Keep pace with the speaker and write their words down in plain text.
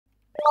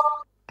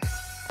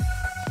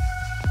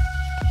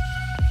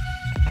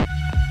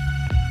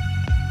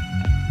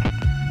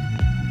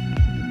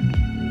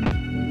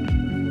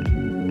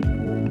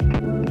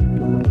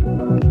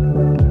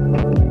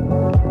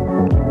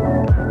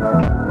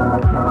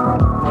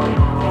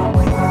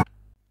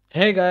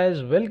Hey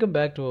guys, welcome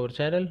back to our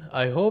channel.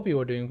 I hope you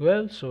are doing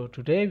well. So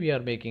today we are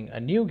making a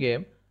new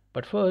game,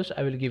 but first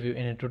I will give you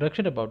an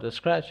introduction about the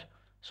Scratch.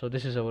 So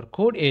this is our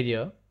code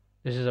area,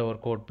 this is our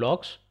code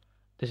blocks,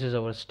 this is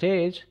our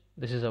stage,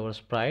 this is our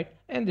sprite,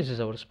 and this is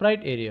our sprite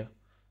area.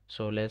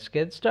 So let's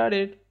get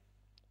started.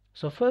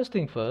 So first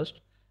thing first,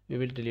 we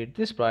will delete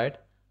this sprite.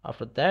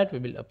 After that we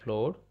will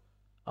upload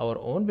our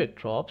own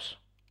backdrops,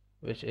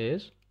 which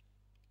is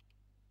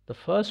the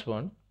first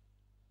one.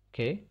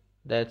 Okay,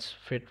 that's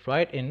fit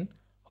right in.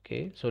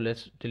 Okay, so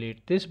let's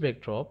delete this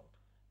backdrop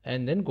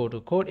and then go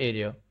to code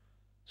area.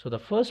 So the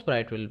first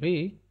sprite will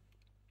be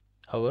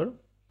our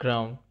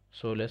ground.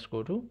 So let's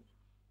go to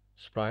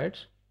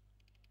sprites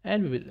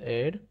and we will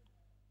add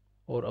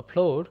or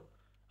upload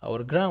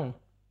our ground.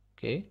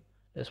 Okay,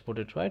 let's put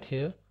it right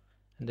here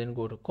and then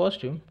go to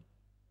costume,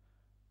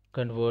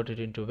 convert it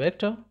into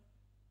vector.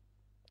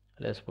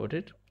 Let's put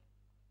it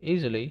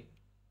easily.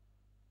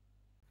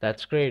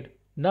 That's great.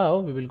 Now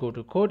we will go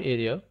to code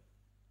area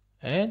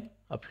and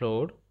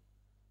upload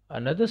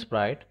another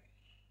sprite,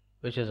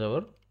 which is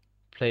our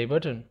play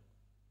button.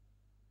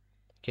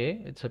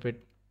 Okay, it's a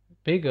bit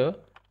bigger,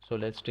 so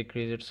let's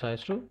decrease its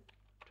size to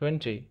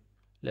 20.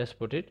 Let's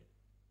put it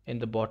in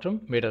the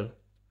bottom middle.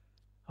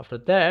 After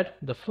that,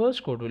 the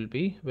first code will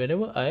be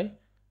whenever I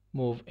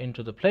move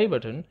into the play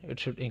button, it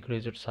should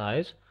increase its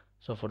size.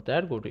 So for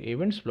that, go to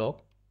events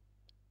block.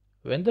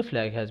 When the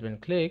flag has been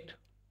clicked,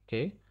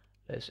 okay,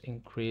 let's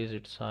increase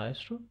its size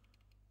to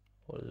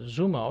or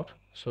zoom out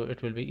so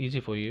it will be easy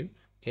for you.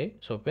 Okay,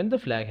 so when the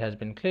flag has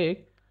been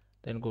clicked,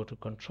 then go to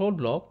control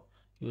block,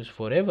 use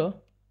forever.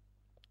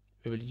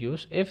 We will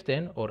use if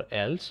then or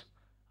else.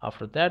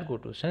 After that, go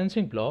to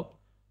sensing block.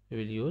 We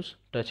will use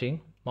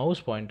touching mouse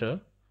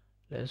pointer.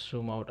 Let's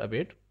zoom out a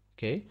bit.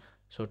 Okay,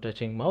 so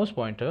touching mouse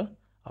pointer.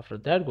 After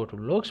that, go to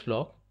looks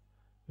block.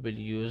 We will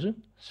use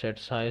set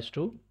size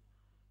to,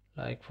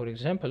 like for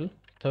example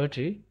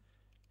 30,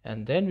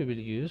 and then we will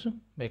use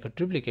make a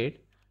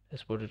duplicate.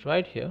 Let's put it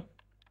right here,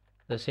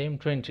 the same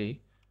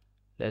 20.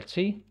 Let's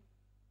see.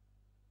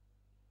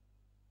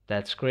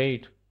 That's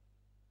great.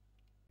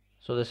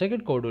 So the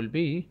second code will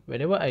be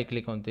whenever I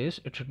click on this,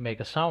 it should make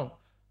a sound.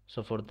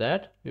 So for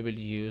that, we will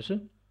use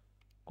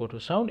go to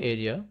sound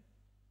area.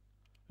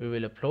 We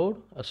will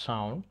upload a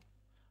sound.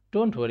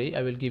 Don't worry,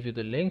 I will give you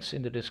the links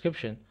in the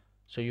description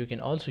so you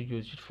can also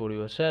use it for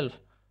yourself.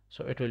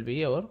 So it will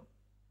be our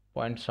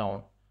point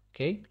sound.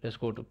 Okay, let's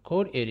go to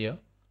code area.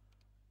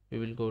 We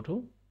will go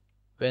to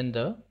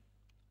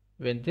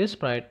when this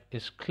sprite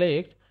is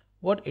clicked,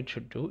 what it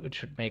should do, it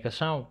should make a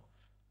sound.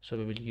 So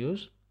we will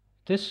use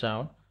this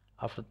sound.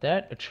 After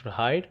that, it should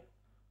hide.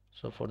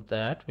 So for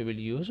that, we will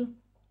use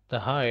the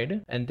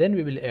hide, and then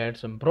we will add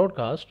some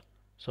broadcast.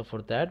 So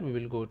for that, we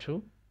will go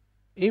to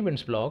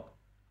events block.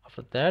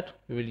 After that,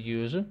 we will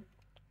use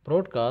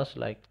broadcast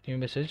like new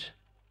message,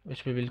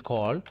 which we will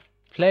call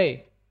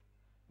play.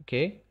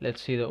 Okay,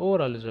 let's see the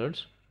overall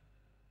results.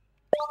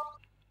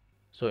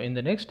 So in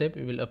the next step,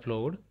 we will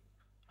upload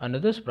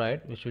another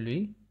sprite, which will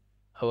be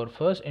our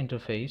first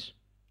interface.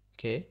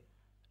 Okay,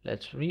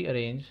 let's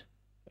rearrange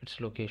its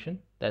location.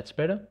 That's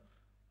better.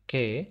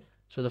 Okay,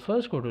 so the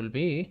first code will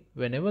be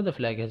whenever the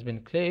flag has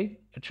been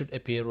clicked, it should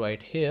appear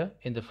right here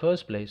in the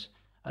first place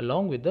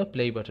along with the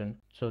play button.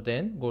 So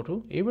then go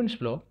to events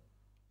block.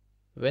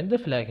 When the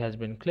flag has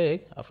been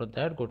clicked, after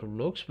that go to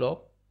looks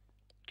block.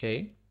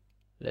 Okay,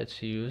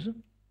 let's use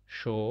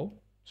show.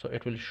 So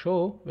it will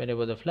show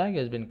whenever the flag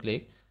has been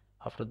clicked.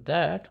 After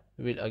that,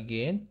 we will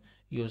again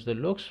use the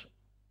looks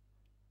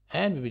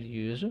and we will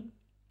use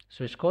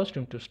switch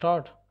costume to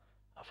start.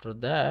 After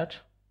that,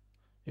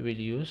 we will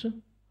use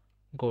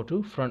go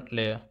to front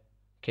layer.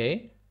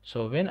 Okay,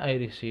 so when I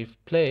receive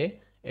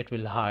play, it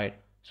will hide.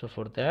 So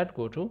for that,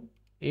 go to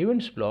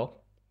events block.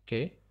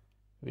 Okay,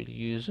 we'll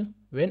use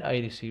when I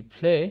receive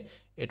play,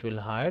 it will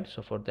hide.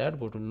 So for that,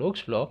 go to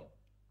looks block.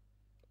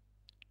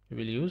 We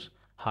will use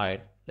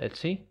hide. Let's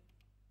see.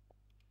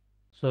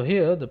 So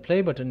here the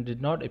play button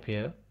did not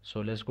appear.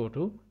 So let's go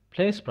to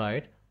play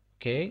sprite.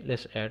 Okay,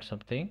 let's add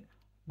something.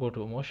 Go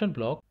to motion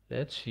block.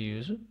 Let's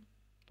use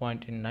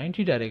point in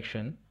 90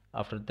 direction.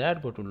 After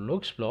that, go to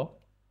looks block.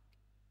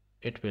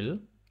 It will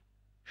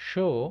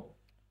show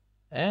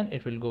and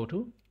it will go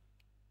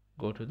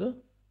to the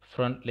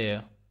front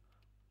layer.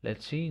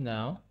 Let's see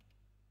now.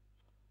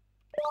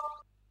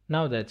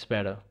 Now that's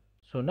better.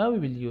 So now we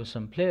will use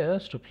some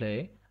players to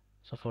play.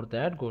 So for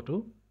that, go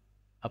to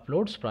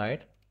upload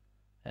sprite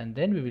and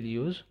then we will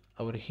use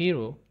our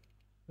hero,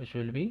 which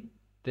will be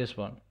this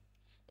one.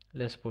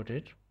 Let's put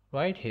it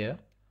right here.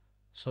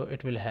 So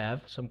it will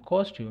have some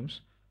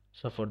costumes.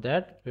 So for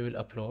that, we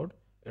will upload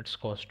its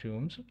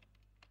costumes.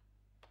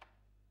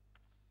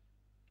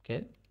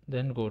 Okay,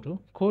 then go to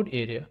code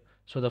area.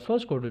 So the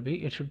first code will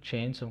be it should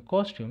change some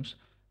costumes.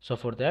 So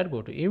for that,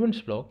 go to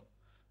events block.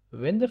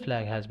 when the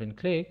flag has been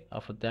clicked.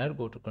 After that,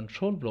 go to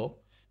control block,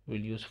 we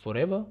will use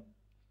forever,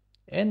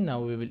 and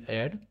now we will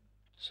add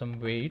some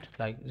wait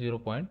like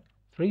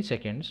 0.3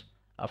 seconds.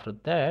 After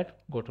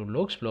that, go to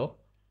looks block,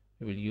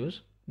 we will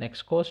use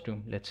next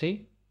costume. Let's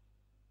see.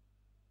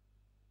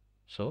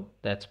 So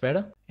that's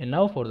better. And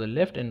now for the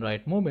left and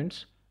right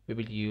movements, we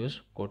will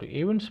use go to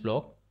events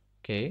block.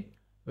 Okay,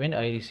 when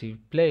I receive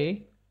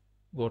play,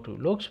 go to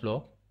looks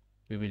block,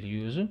 we will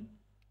use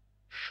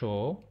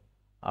show.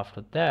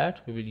 After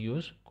that, we will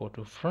use go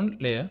to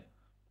front layer,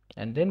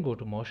 and then go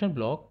to motion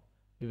block,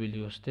 we will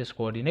use this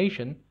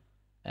coordination,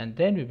 and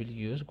then we will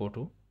use go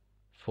to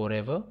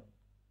forever,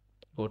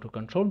 go to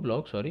control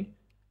block, sorry,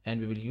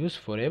 and we will use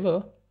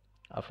forever.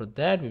 After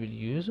that, we will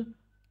use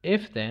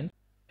if then.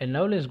 And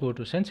now let's go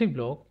to sensing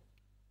block.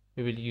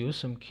 We will use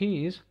some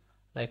keys,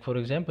 like for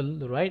example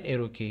the right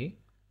arrow key.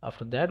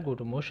 After that, go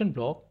to motion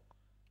block,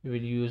 we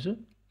will use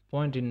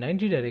point in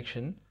 90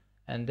 direction,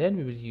 and then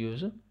we will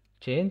use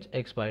change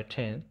x by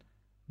 10,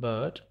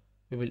 but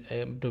we will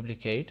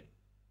duplicate.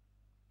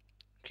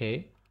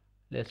 Okay,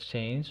 let's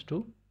change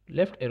to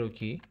left arrow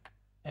key,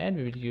 and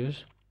we will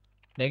use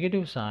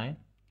negative sign.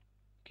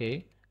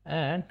 Okay,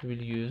 and we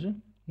will use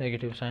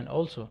negative sign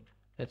also.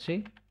 Let's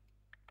see.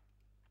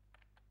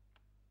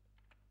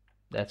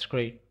 That's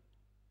great.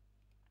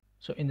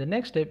 So in the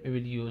next step, we will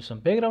use some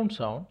background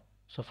sound.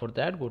 So for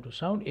that, go to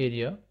sound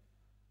area,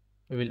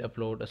 we will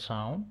upload a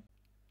sound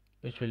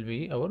which will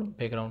be our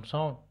background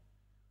sound.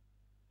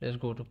 Let's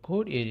go to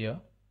code area,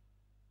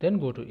 then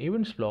go to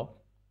events block.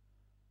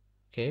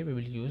 Okay, we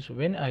will use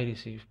when I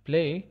receive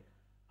play.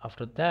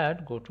 After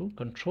that, go to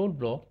control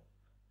block,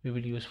 we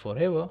will use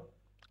forever,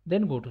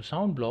 then go to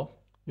sound block,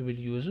 we will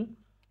use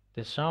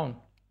this sound.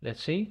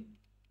 Let's see.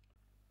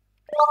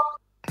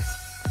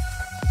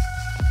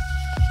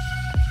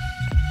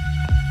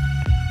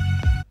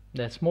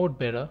 That's more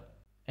better.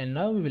 And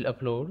now we will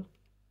upload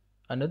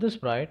another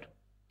sprite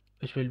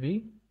which will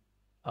be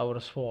our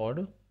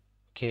sword.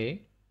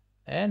 Okay,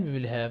 and we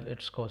will have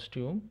its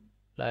costume,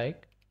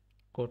 like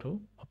go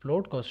to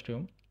upload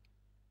costume,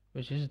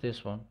 which is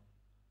this one.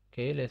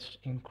 Okay, let's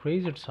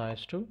increase its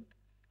size to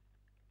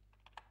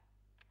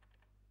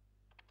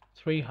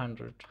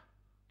 300.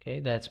 Okay,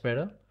 that's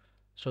better.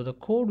 So the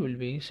code will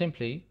be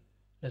simply,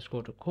 let's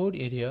go to code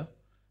area.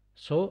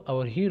 So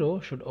our hero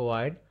should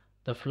avoid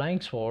the flying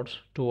swords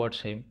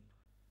towards him.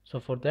 So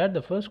for that,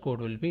 the first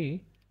code will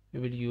be, we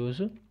will use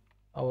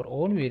our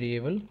own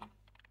variable,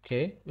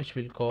 okay, which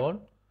we'll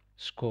call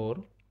score.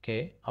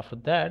 Okay, after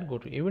that, go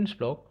to events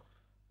block.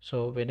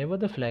 So whenever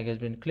the flag has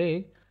been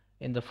clicked,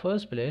 in the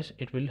first place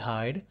it will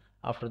hide.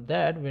 After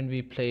that, when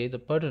we play the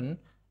button,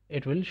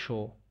 it will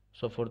show.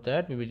 So for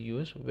that, we will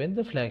use when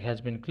the flag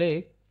has been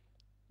clicked,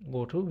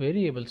 go to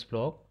variables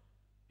block,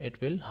 it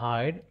will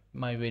hide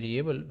my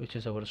variable which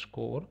is our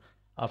score.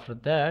 After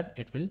that,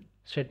 it will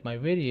set my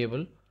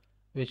variable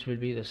which will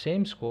be the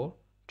same score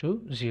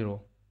to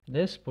 0.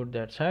 Let's put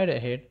that side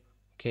ahead.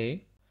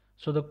 Okay,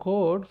 so the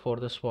code for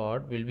the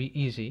sword will be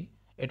easy.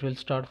 It will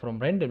start from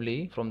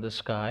randomly from the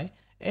sky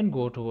and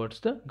go towards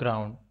the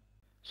ground.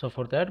 So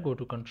for that, go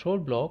to control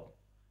block,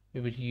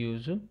 we will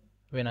use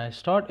when I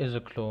start as a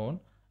clone.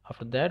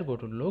 After that, go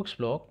to looks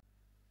block,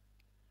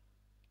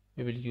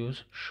 we will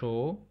use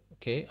show.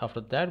 Okay, after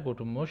that, go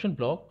to motion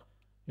block,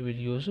 we will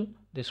use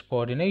this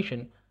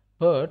coordination,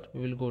 but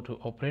we will go to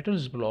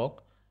operators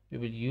block, we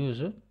will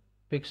use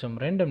pick some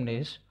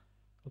randomness,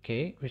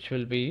 okay, which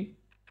will be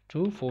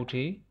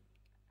 240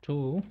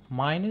 to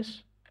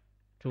minus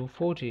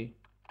 240.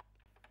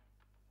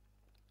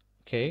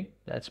 Okay,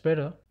 that's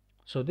better.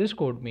 So this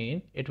code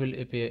means it will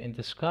appear in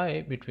the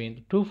sky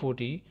between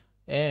 240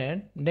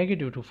 and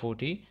negative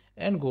 240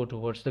 and go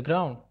towards the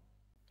ground.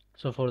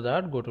 So for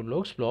that, go to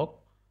looks block,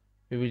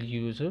 we will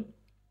use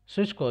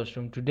switch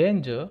costume to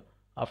danger.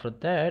 After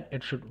that,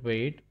 it should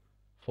wait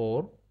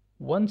for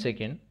 1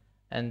 second,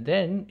 and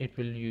then it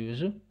will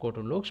use go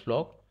to looks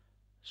block,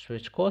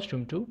 switch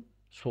costume to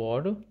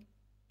sword.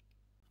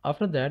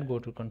 After that, go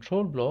to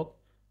control block,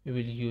 we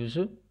will use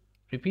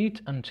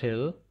repeat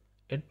until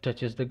it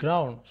touches the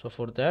ground. So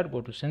for that,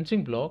 go to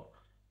sensing block,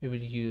 we will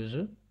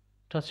use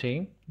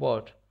touching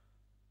what?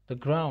 The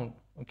ground.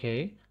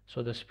 Okay,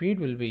 so the speed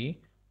will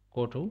be,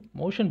 go to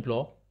motion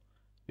block,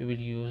 we will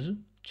use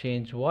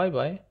change y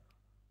by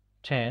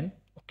 10.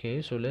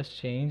 Okay, so let's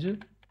change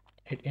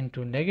it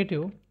into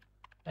negative,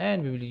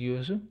 and we will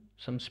use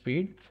some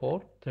speed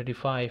for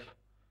 35.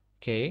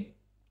 Okay,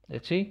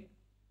 let's see.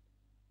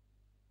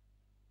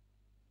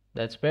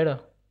 That's better.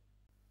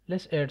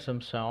 Let's add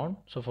some sound.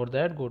 So for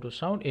that, go to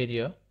sound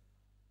area,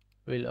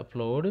 we'll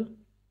upload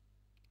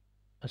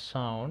a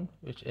sound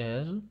which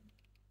is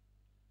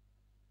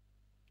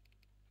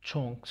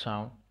chonk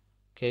sound.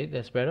 Okay,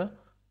 that's better.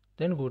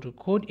 Then go to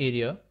code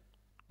area,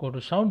 go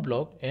to sound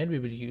block, and we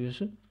will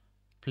use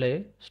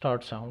play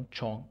start sound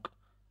chonk.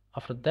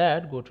 After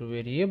that, go to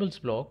variables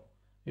block,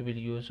 we will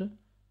use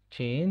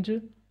change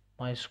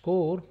my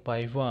score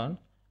by 1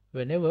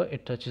 whenever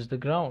it touches the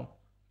ground.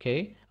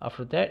 Okay,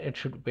 after that, it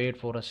should wait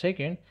for a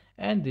second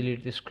and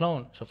delete this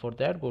clone. So for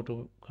that, go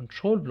to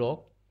control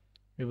block,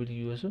 we will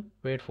use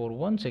wait for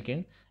 1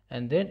 second,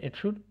 and then it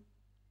should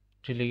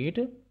delete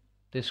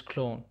this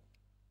clone.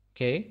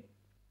 Okay,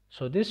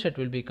 so this set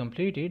will be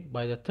completed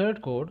by the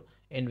third code,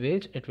 in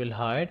which it will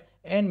hide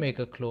and make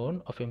a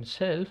clone of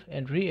himself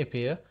and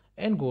reappear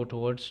and go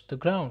towards the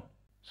ground.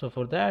 So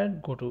for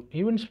that, go to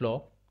events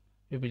block.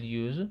 We will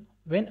use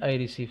when I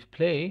receive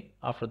play.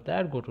 After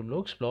that, go to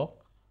logs block.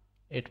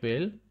 It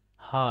will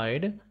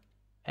hide,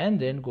 and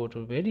then go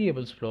to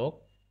variables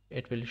block.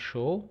 It will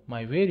show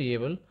my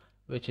variable,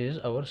 which is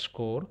our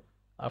score.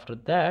 After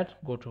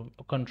that, go to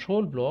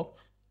control block.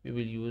 We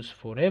will use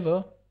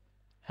forever,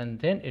 and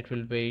then it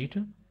will wait,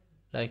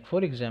 like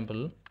for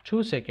example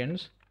 2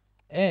 seconds,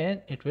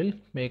 and it will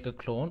make a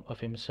clone of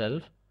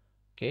himself.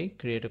 Okay,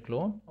 create a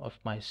clone of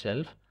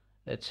myself.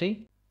 Let's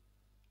see.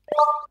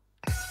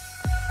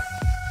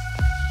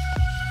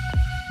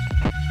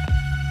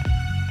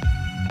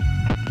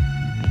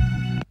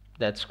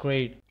 That's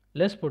great.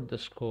 Let's put the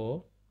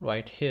score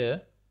right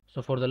here.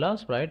 So for the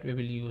last sprite, we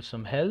will use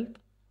some health,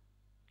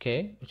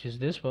 okay, which is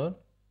this one.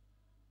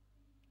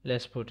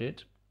 Let's put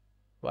it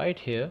right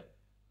here,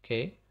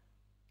 okay,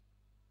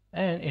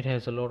 and it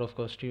has a lot of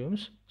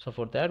costumes. So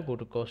for that, go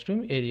to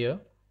costume area.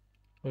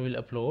 We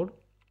will upload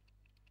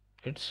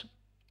its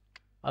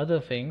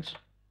other things.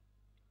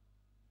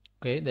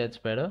 Okay, that's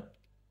better.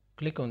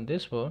 Click on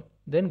this one,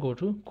 then go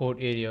to code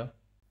area.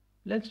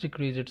 Let's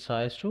decrease its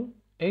size to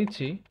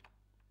 80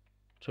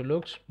 so it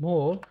looks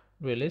more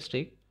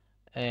realistic,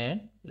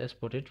 and let's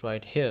put it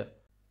right here.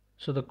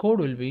 So the code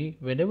will be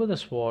whenever the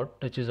sword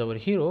touches our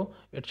hero,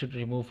 it should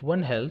remove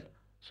 1 health.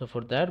 So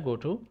for that, go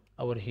to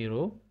our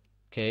hero.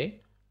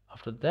 Okay,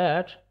 after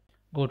that,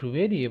 go to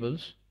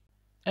variables,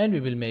 and we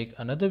will make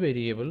another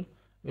variable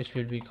which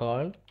will be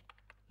called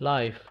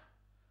life.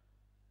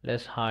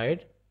 Let's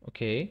hide.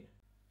 Okay,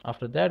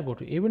 after that, go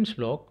to events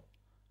block.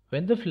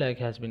 When the flag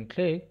has been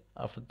clicked,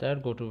 after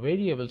that, go to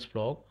variables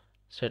block,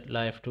 set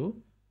life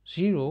to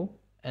 0,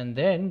 and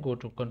then go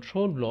to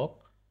control block.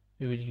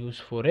 We will use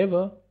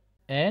forever,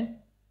 and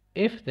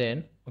if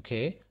then,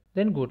 okay,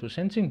 then go to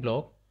sensing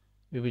block.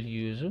 We will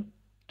use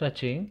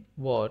touching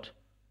what?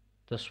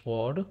 The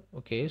sword.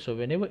 Okay, so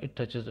whenever it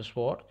touches the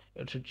sword,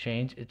 it should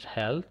change its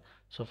health.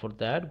 So for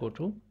that, go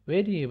to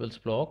variables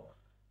block,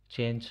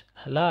 change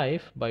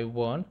life by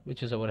 1,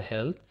 which is our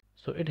health.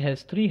 So it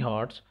has 3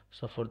 hearts.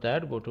 So for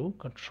that, go to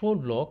control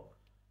block.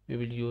 We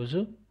will use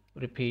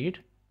repeat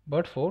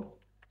but for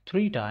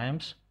 3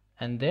 times,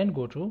 and then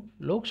go to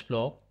logs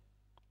block.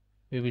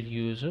 We will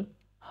use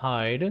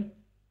hide.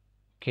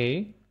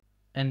 Okay,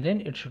 and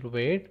then it should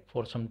wait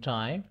for some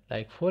time,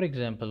 like for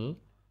example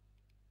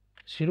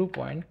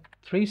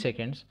 0.3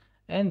 seconds,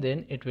 and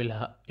then it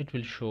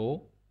will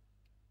show.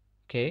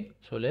 Okay,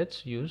 so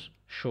let's use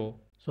show.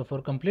 So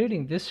for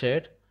completing this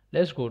set,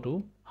 let's go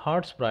to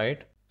heart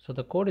sprite. So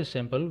the code is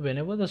simple.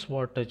 Whenever the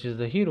sword touches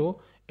the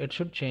hero, it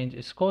should change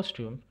its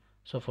costume.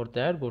 So for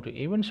that, go to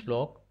events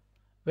block.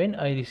 When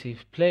I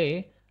receive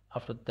play,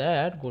 after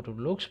that, go to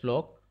logs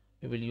block.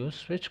 We will use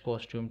switch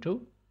costume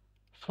to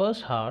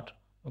first heart.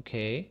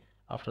 Okay,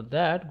 after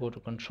that, go to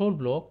control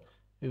block.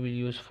 We will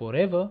use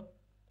forever.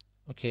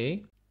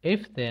 Okay,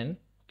 if then,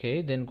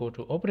 okay, then go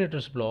to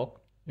operators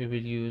block. We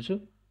will use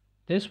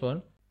this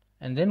one,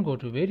 and then go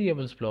to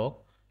variables block.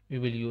 We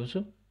will use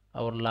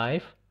our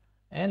life,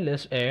 and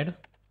let's add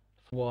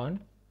 1.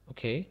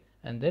 Okay,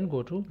 and then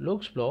go to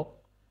logs block.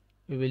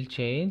 We will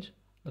change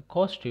the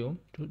costume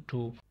to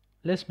 2.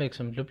 Let's make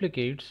some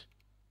duplicates.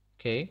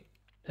 Okay,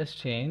 let's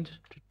change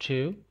to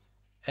 2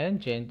 and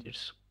change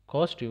its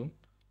costume,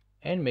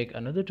 and make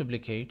another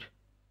duplicate.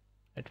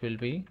 It will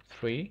be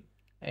 3,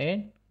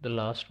 and the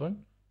last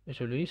one, which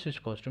will be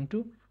switch costume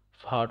to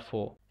heart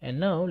 4. And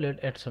now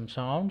let's add some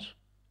sounds.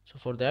 So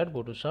for that,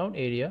 go to sound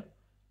area,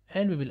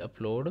 and we will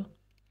upload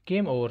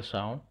game over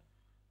sound.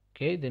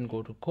 Okay, then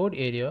go to code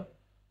area,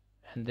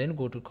 and then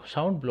go to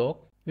sound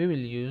block. We will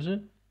use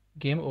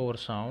game over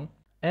sound,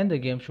 and the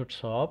game should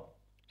stop.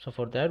 So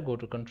for that, go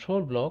to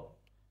control block.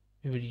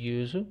 We will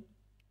use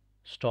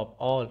stop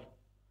all.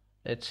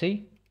 Let's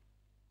see.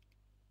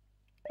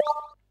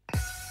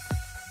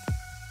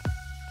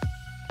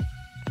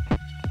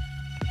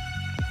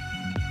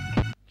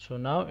 So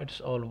now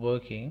it's all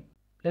working.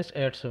 Let's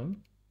add some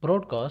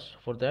broadcast.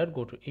 For that,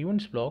 go to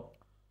events block.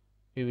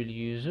 We will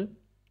use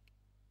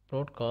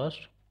broadcast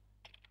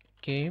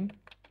game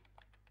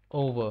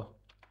over.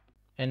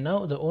 And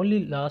now the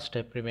only last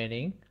step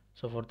remaining.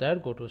 So for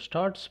that, go to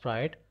start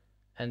sprite,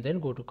 and then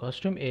go to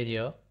costume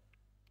area.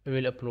 We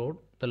will upload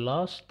the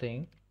last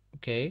thing,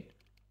 okay,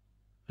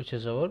 which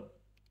is our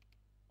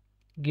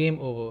game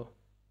over.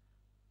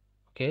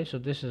 Okay, so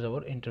this is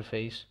our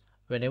interface.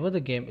 Whenever the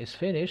game is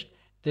finished,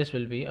 this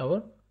will be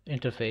our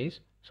interface.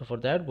 So for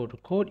that, go to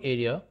code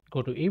area,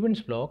 go to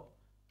events block.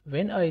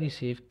 When I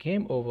receive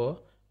game over,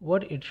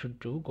 what it should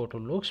do, go to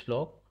logs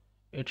block.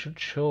 It should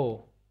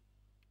show.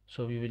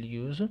 So we will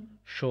use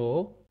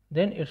show,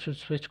 then it should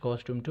switch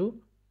costume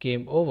to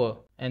game over,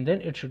 and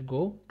then it should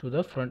go to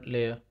the front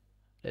layer.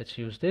 Let's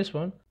use this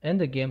one, and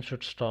the game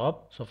should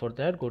stop. So for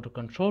that, go to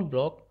control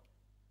block.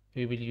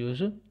 We will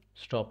use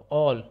stop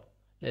all.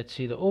 Let's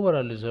see the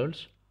overall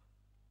results.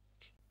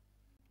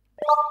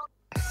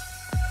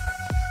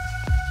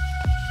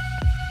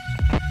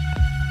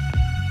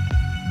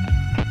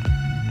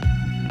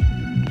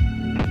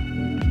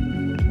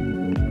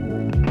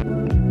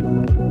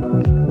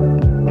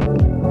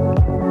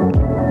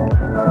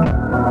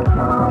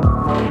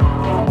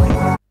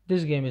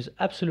 This game is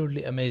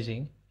absolutely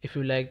amazing. If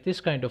you like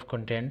this kind of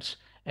contents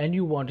and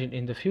you want it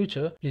in the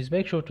future, please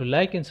make sure to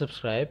like and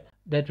subscribe.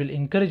 That will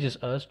encourage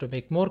us to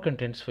make more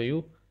contents for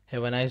you.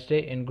 Have a nice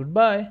day and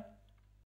goodbye.